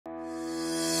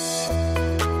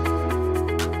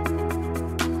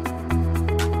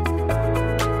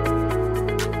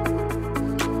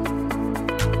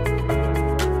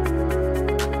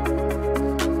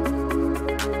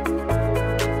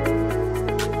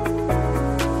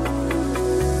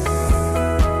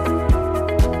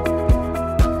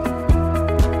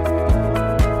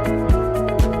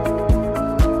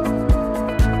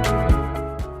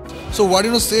So what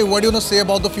do you say? What do you say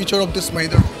about the future of this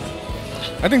Mahindra?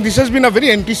 I think this has been a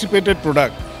very anticipated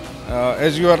product.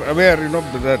 As you are aware,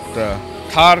 that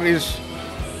Thar is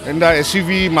in the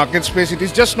SUV market space. It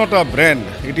is just not a brand.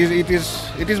 It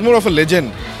is more of a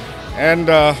legend. And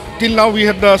till now we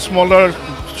had the smaller,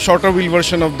 shorter wheel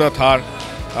version of the Thar,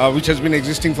 which has been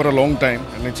existing for a long time,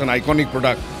 and it's an iconic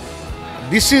product.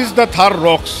 This is the Thar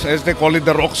ROXX, as they call it,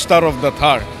 the rock star of the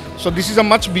Thar. So this is a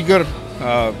much bigger,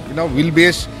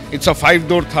 wheelbase. It's a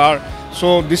 5-door Thar.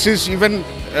 So this is even,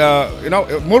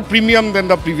 more premium than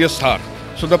the previous Thar.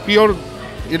 So the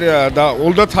the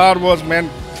older Thar was meant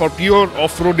for pure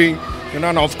off-roading,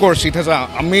 and of course it has an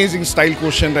amazing style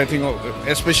quotient. I think,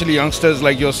 especially youngsters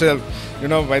like yourself,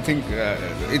 I think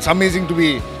it's amazing to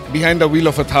be behind the wheel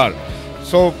of a Thar.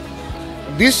 So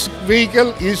this vehicle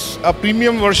is a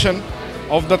premium version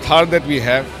of the Thar that we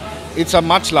have. It's a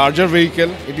much larger vehicle.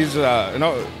 It is,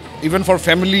 even for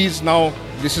families now,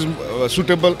 this is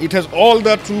suitable. It has all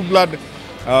the true blood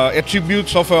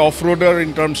attributes of an off-roader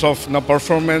in terms of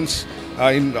performance,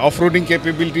 in off-roading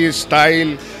capabilities,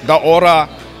 style, the aura,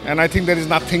 and I think there is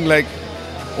nothing like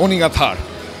owning a Thar.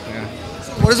 Yeah.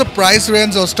 So what is the price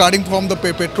range or starting from the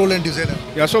petrol and diesel?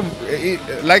 Yeah, so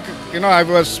I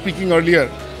was speaking earlier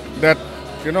that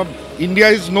India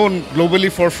is known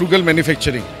globally for frugal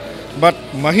manufacturing, but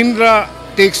Mahindra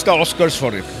takes the Oscars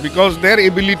for it because their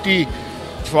ability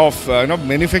of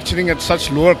manufacturing at such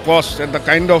lower cost and the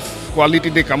kind of quality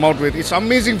they come out with, it's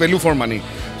amazing value for money.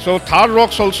 So Thar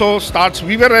ROXX also starts.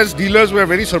 We were, as dealers, were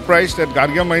very surprised that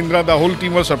Gargya Mahindra, the whole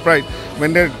team was surprised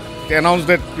when they announced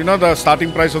that the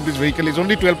starting price of this vehicle is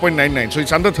only 12.99, so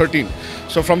it's under 13.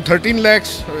 So from 13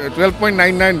 lakhs,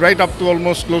 12.99 right up to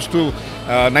almost close to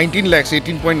 19 lakhs,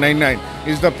 18.99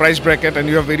 is the price bracket, and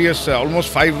you have various almost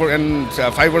 5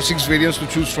 or 6 variants to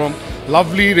choose from.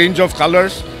 Lovely range of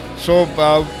colors. So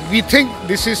we think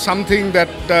this is something that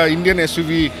Indian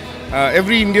SUV,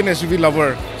 every Indian SUV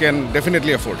lover can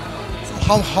definitely afford.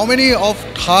 How many of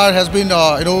Thar has been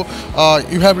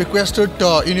you have requested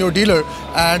in your dealer,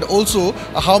 and also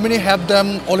how many have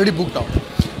them already booked out?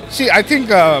 See, I think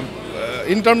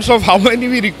in terms of how many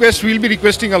we request, we'll be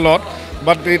requesting a lot,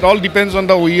 but it all depends on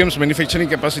the OEM's manufacturing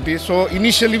capacity. So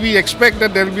initially we expect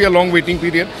that there will be a long waiting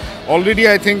period. Already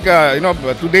I think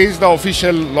today is the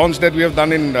official launch that we have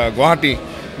done in Guwahati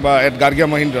at Gargya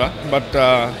Mahindra, but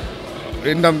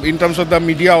in terms of the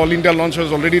media, All India launch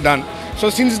was already done. So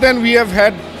since then we have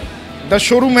had, the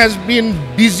showroom has been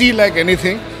busy like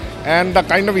anything, and the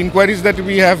kind of inquiries that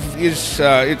we have is,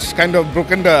 it's kind of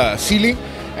broken the ceiling,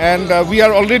 and we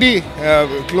are already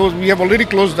closed. We have already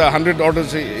closed 100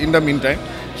 orders in the meantime.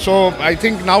 So I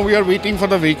think now we are waiting for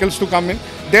the vehicles to come in.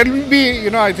 There will be,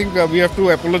 I think we have to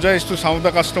apologize to some of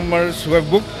the customers who have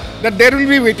booked, that there will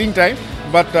be waiting time,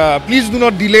 but please do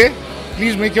not delay.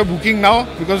 Please make your booking now,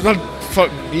 because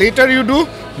later you do,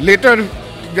 later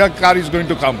the car is going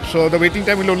to come. So the waiting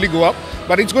time will only go up,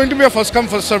 but it's going to be a first come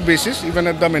first serve basis. Even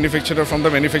at the manufacturer, from the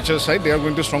manufacturer side, they are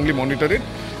going to strongly monitor it,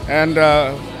 and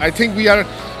I think we are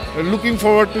looking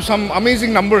forward to some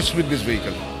amazing numbers with this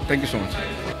vehicle. Thank you so much.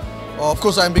 Of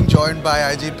course, I'm being joined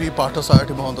by IGP Partha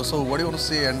Sarathi Mahanta. So what do you want to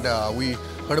say? And we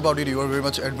heard about it, you are very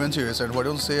much adventurous, and what do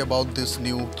you want to say about this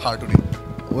new Thar today?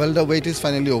 Well, the wait is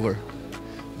finally over.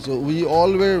 So we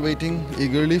all were waiting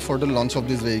eagerly for the launch of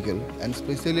this vehicle, and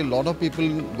especially a lot of people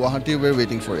in Guwahati were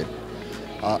waiting for it.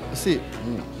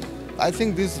 I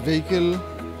think this vehicle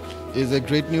is a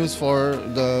great news for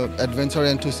the adventure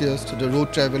enthusiasts, the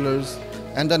road travelers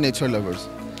and the nature lovers.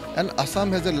 And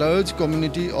Assam has a large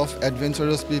community of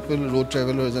adventurous people, road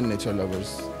travelers and nature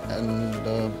lovers.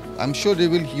 And I'm sure they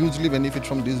will hugely benefit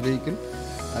from this vehicle.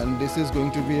 And this is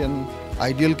going to be an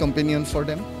ideal companion for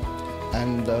them.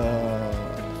 And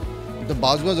the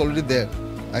buzz was already there.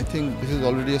 I think this is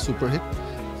already a super hit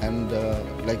and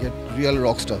like a real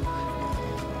rock star.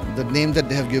 The name that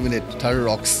they have given it, Thar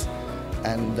ROXX.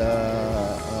 And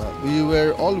we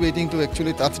were all waiting to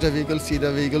actually touch the vehicle, see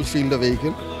the vehicle, feel the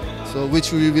vehicle. So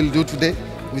which we will do today,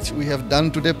 which we have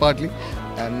done today partly.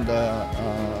 And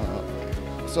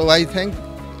so I thank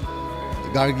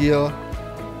Gargya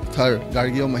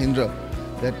Mahindra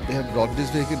that they have brought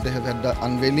this vehicle. They have had the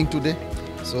unveiling today.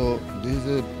 So this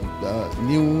is a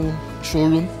new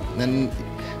showroom, and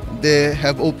they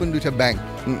have opened with a bang,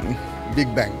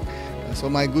 big bang. So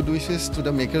my good wishes to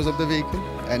the makers of the vehicle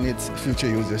and its future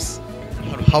users.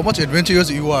 How much adventurous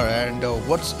you are, and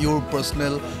what's your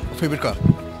personal favorite car?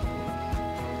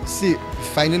 See,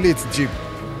 finally it's Jeep.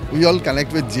 We all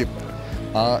connect with Jeep.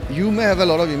 You may have a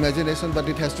lot of imagination, but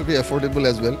it has to be affordable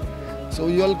as well. So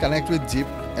we all connect with Jeep,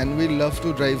 and we love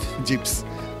to drive Jeeps.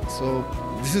 So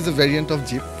this is a variant of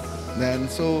Jeep. then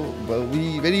so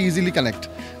we very easily connect,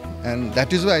 and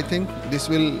that is why I think this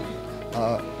will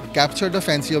capture the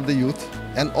fancy of the youth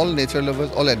and all nature lovers,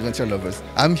 all adventure lovers.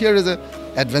 I'm here as an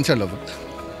adventure lover.